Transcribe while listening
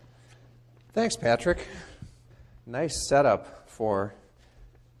Thanks, Patrick. Nice setup for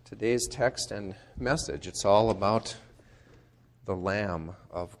today's text and message. It's all about the Lamb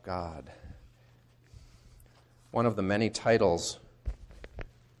of God. One of the many titles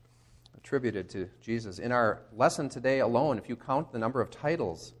attributed to Jesus. In our lesson today alone, if you count the number of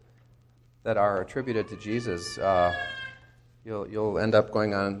titles that are attributed to Jesus, you'll end up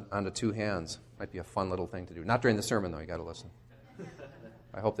going onto two hands. Might be a fun little thing to do. Not during the sermon, though. You got to listen.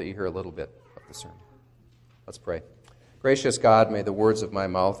 I hope that you hear a little bit of the sermon. Let's pray. Gracious God, may the words of my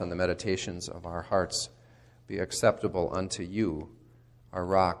mouth and the meditations of our hearts be acceptable unto you, our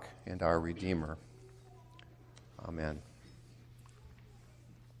rock and our Redeemer. Amen.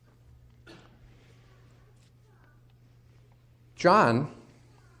 John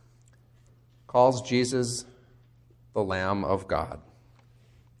calls Jesus the Lamb of God.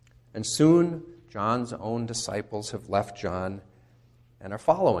 And soon John's own disciples have left John and are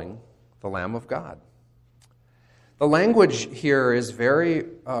following the Lamb of God. The language here is very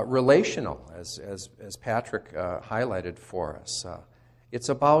relational, as Patrick highlighted for us. It's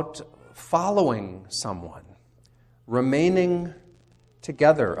about following someone, remaining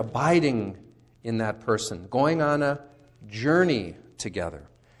together, abiding in that person, going on a journey together.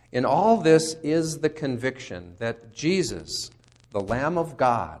 In all this is the conviction that Jesus, the Lamb of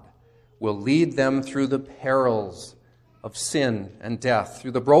God, will lead them through the perils of sin and death,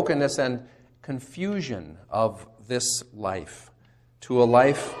 through the brokenness and confusion of this life, to a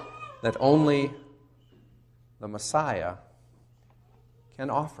life that only the Messiah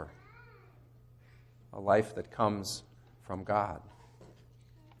can offer, a life that comes from God.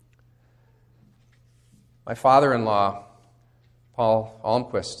 My father-in-law, Paul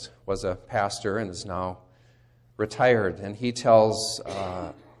Almquist, was a pastor and is now retired, and he tells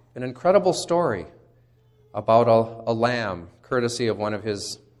an incredible story about a lamb, courtesy of one of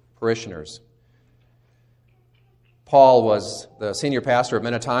his parishioners. Paul was the senior pastor of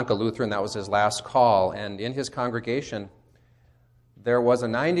Minnetonka Lutheran. That was his last call. And in his congregation, there was a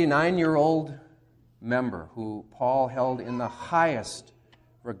 99-year-old member who Paul held in the highest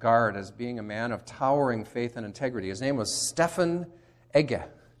regard as being a man of towering faith and integrity. His name was Stefan Egge.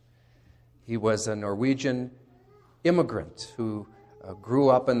 He was a Norwegian immigrant who grew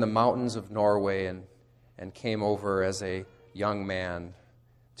up in the mountains of Norway and came over as a young man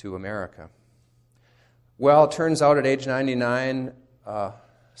to America. Well, it turns out at age 99,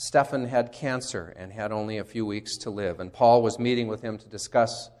 Stefan had cancer and had only a few weeks to live. And Paul was meeting with him to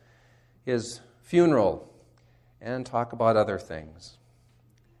discuss his funeral and talk about other things.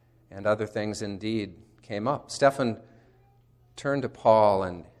 And other things indeed came up. Stefan turned to Paul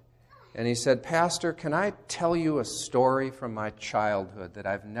and he said, "Pastor, can I tell you a story from my childhood that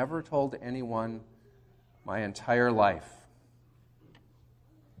I've never told anyone my entire life?"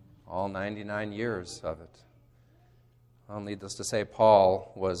 All 99 years of it. Well, needless to say,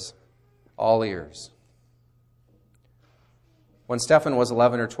 Paul was all ears. When Stefan was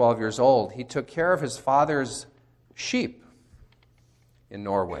 11 or 12 years old, he took care of his father's sheep in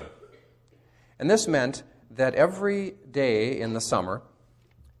Norway. And this meant that every day in the summer,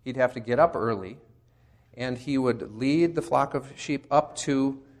 he'd have to get up early, and he would lead the flock of sheep up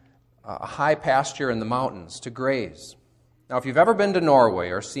to a high pasture in the mountains to graze. Now, if you've ever been to Norway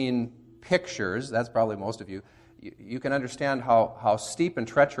or seen pictures, that's probably most of you, you can understand how steep and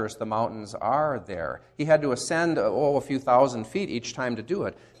treacherous the mountains are there. He had to ascend a few thousand feet each time to do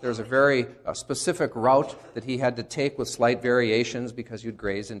it. There's a very specific route that he had to take with slight variations because you'd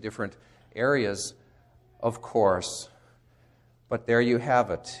graze in different areas, of course. But there you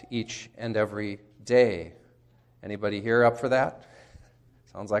have it, each and every day. Anybody here up for that?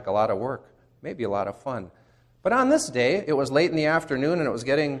 Sounds like a lot of work, maybe a lot of fun. But on this day, it was late in the afternoon, and it was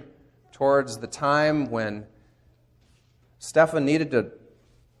getting towards the time when Stefan needed to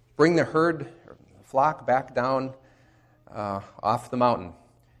bring the herd, or the flock, back down off the mountain.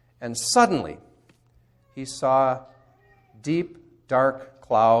 And suddenly, he saw deep, dark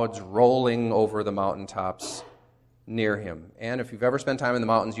clouds rolling over the mountaintops near him. And if you've ever spent time in the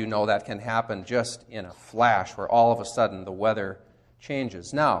mountains, you know that can happen just in a flash, where all of a sudden the weather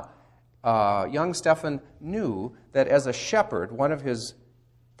changes. Now, young Stefan knew that as a shepherd, one of his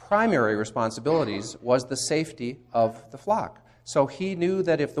primary responsibilities was the safety of the flock. So he knew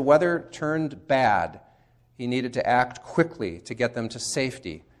that if the weather turned bad, he needed to act quickly to get them to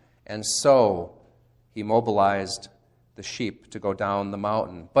safety. And so he mobilized the sheep to go down the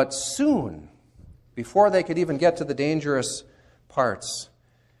mountain. But soon, before they could even get to the dangerous parts,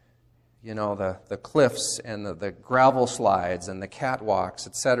 you know, the cliffs and the gravel slides and the catwalks,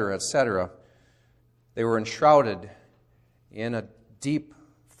 they were enshrouded in a deep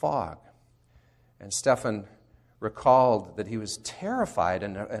fog. And Stephen recalled that he was terrified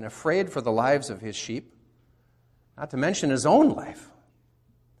and afraid for the lives of his sheep, not to mention his own life.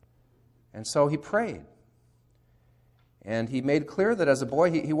 And so he prayed. And he made clear that as a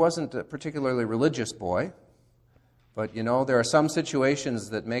boy, he wasn't a particularly religious boy. But, there are some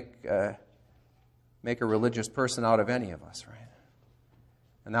situations that make a religious person out of any of us, right?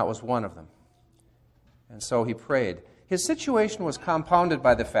 And that was one of them. And so he prayed. His situation was compounded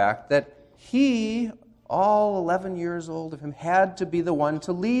by the fact that he, all 11 years old of him, had to be the one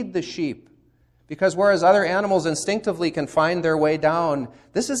to lead the sheep. Because whereas other animals instinctively can find their way down,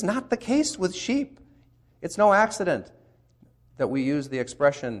 this is not the case with sheep. It's no accident that we use the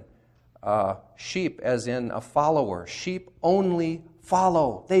expression sheep as in a follower. Sheep only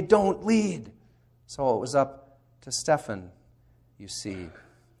follow. They don't lead. So it was up to Stephen, you see.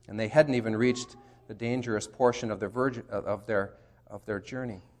 And they hadn't even reached the dangerous portion of their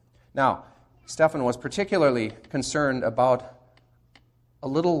journey. Now, Stephen was particularly concerned about a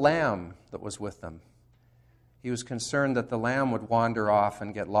little lamb that was with them. He was concerned that the lamb would wander off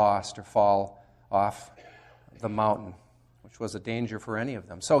and get lost or fall off the mountain, which was a danger for any of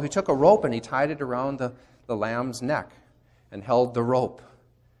them. So he took a rope and he tied it around the lamb's neck and held the rope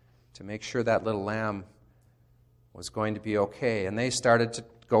to make sure that little lamb was going to be okay. And they started to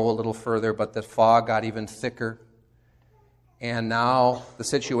go a little further, but the fog got even thicker. And now the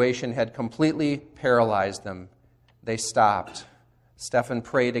situation had completely paralyzed them. They stopped. Stephen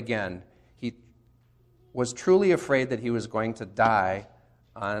prayed again. He was truly afraid that he was going to die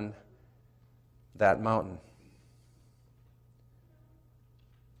on that mountain.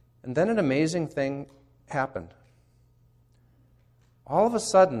 And then an amazing thing happened. All of a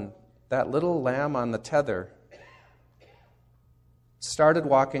sudden, that little lamb on the tether started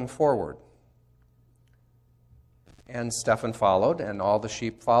walking forward. And Stephen followed, and all the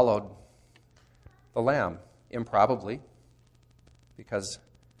sheep followed the lamb, improbably, because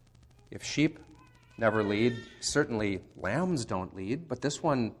if sheep never lead, certainly lambs don't lead, but this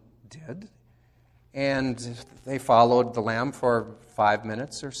one did. And they followed the lamb for 5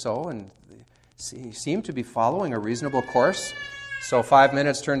 minutes or so, and he seemed to be following a reasonable course. So 5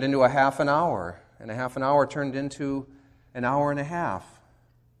 minutes turned into a half an hour, and a half an hour turned into an hour and a half.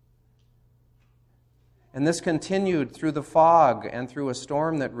 And this continued through the fog and through a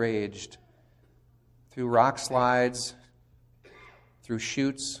storm that raged, through rock slides, through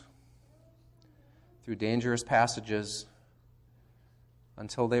chutes, through dangerous passages,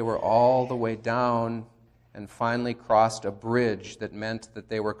 until they were all the way down and finally crossed a bridge that meant that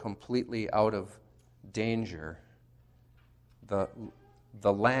they were completely out of danger. The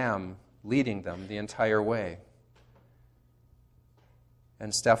lamb leading them the entire way.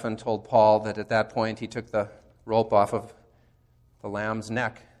 And Stephen told Paul that at that point he took the rope off of the lamb's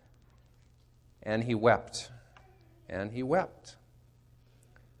neck and he wept. And he wept.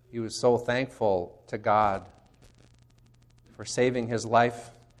 He was so thankful to God for saving his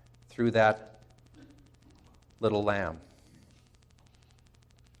life through that little lamb.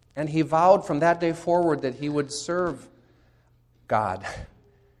 And he vowed from that day forward that he would serve God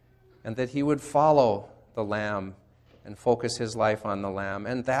and that he would follow the lamb and focus his life on the lamb.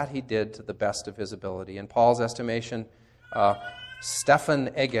 And that he did to the best of his ability. In Paul's estimation, Stephen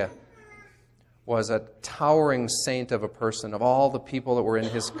Ege was a towering saint of a person, of all the people that were in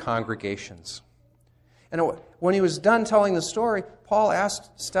his congregations. And when he was done telling the story, Paul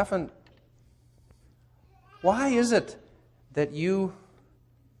asked Stephen, "Why is it that you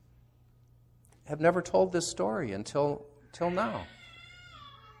have never told this story until now?"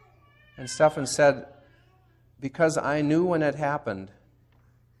 And Stephen said, "Because I knew when it happened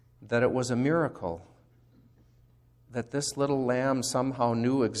that it was a miracle, that this little lamb somehow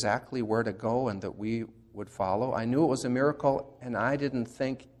knew exactly where to go and that we would follow. I knew it was a miracle, and I didn't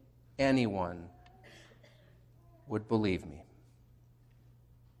think anyone would believe me."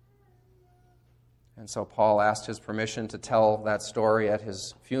 And so Paul asked his permission to tell that story at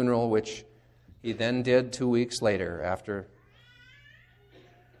his funeral, which he then did 2 weeks later after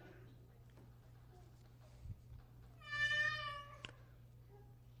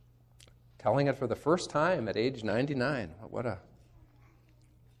telling it for the first time at age 99. What a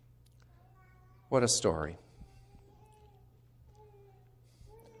story.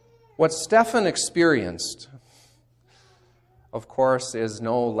 What Stephen experienced, of course, is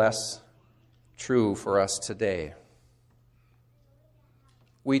no less true for us today.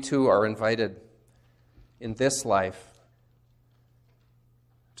 We too are invited in this life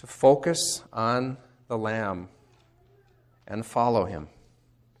to focus on the Lamb and follow him.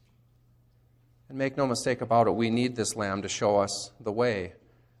 And make no mistake about it, we need this Lamb to show us the way.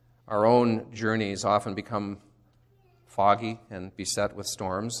 our own journeys often become foggy and beset with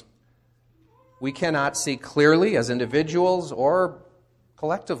storms. We cannot see clearly as individuals or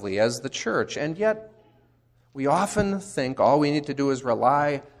collectively as the church, and yet we often think all we need to do is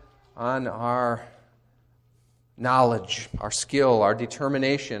rely on our knowledge, our skill, our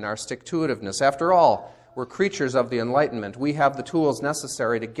determination, our stick-to-itiveness. After all, we're creatures of the Enlightenment. We have the tools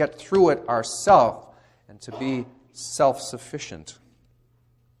necessary to get through it ourselves and to be self-sufficient.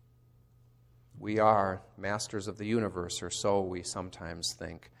 We are masters of the universe, or so we sometimes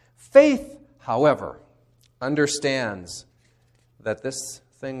think. Faith, however, understands that this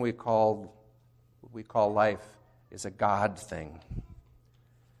thing we call life is a God thing.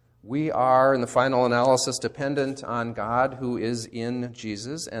 We are, in the final analysis, dependent on God who is in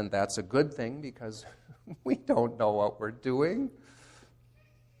Jesus, and that's a good thing because we don't know what we're doing.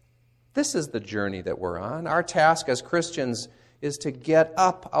 This is the journey that we're on. Our task as Christians is to get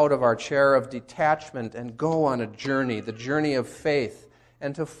up out of our chair of detachment and go on a journey, the journey of faith,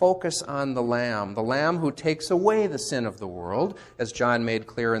 and to focus on the Lamb who takes away the sin of the world, as John made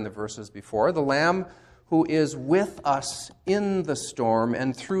clear in the verses before, the Lamb who is with us in the storm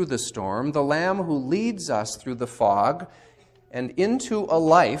and through the storm, the Lamb who leads us through the fog and into a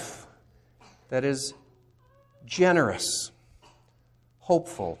life that is generous,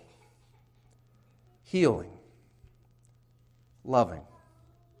 hopeful, healing, loving.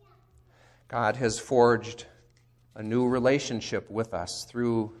 God has forged a new relationship with us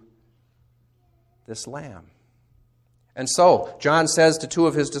through this Lamb. And so, John says to two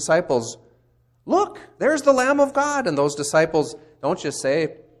of his disciples, "Look, there's the Lamb of God." And those disciples don't just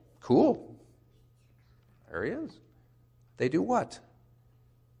say, "Cool, there he is." They do what?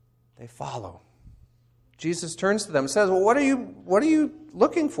 They follow. Jesus turns to them and says, "Well, what are you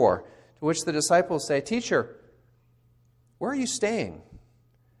looking for?" To which the disciples say, "Teacher, where are you staying?"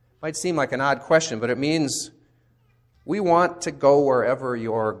 Might seem like an odd question, but it means we want to go wherever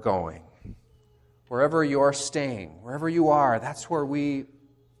you're going. Wherever you're staying, wherever you are, that's where we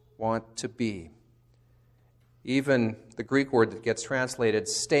want to be. Even the Greek word that gets translated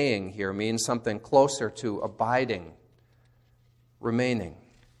staying here means something closer to abiding, remaining.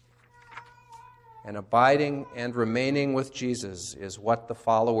 And abiding and remaining with Jesus is what the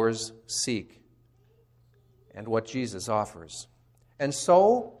followers seek and what Jesus offers. And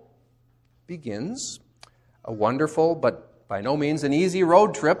so begins a wonderful but by no means an easy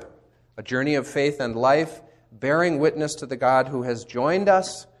road trip, a journey of faith and life, bearing witness to the God who has joined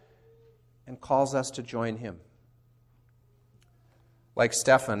us and calls us to join him. Like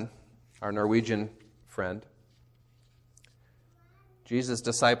Stephen, our Norwegian friend, Jesus'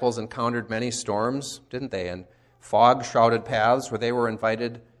 disciples encountered many storms, didn't they? And fog-shrouded paths where they were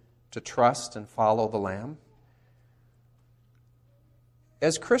invited to trust and follow the Lamb.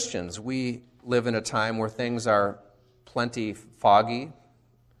 As Christians, we live in a time where things are plenty foggy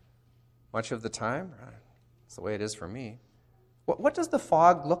much of the time. That's the way it is for me. What does the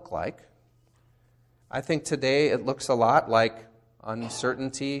fog look like? I think today it looks a lot like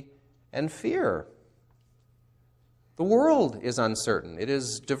uncertainty and fear. The world is uncertain. It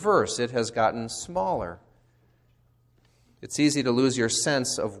is diverse. It has gotten smaller. It's easy to lose your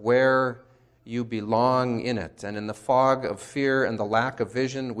sense of where you belong in it. And in the fog of fear and the lack of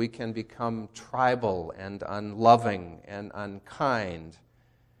vision, we can become tribal and unloving and unkind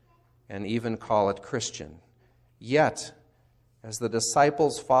and even call it Christian. Yet, as the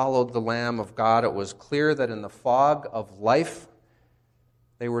disciples followed the Lamb of God, it was clear that in the fog of life,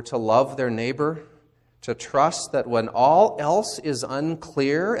 they were to love their neighbor, to trust that when all else is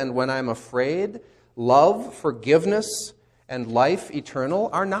unclear and when I'm afraid, love, forgiveness, and life eternal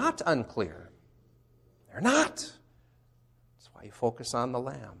are not unclear. They're not. That's why you focus on the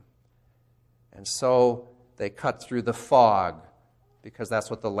Lamb. And so they cut through the fog because that's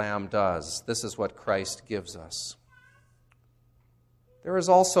what the Lamb does. This is what Christ gives us. There is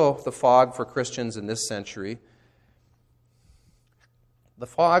also the fog for Christians in this century. The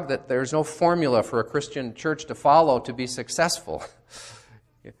fog that there's no formula for a Christian church to follow to be successful.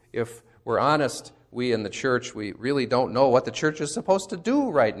 If we're honest, we in the church, we really don't know what the church is supposed to do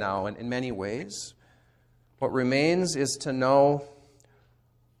right now in many ways. What remains is to know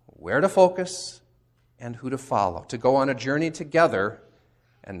where to focus and who to follow, to go on a journey together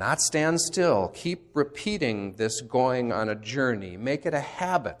and not stand still. Keep repeating this going on a journey. Make it a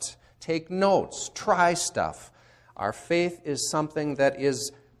habit. Take notes. Try stuff. Our faith is something that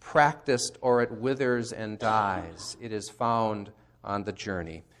is practiced or it withers and dies. It is found on the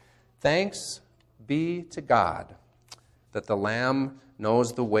journey. Thanks be to God that the Lamb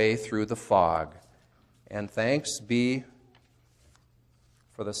knows the way through the fog. And thanks be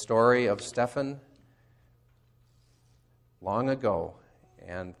for the story of Stephen long ago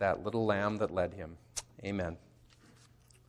and that little lamb that led him. Amen.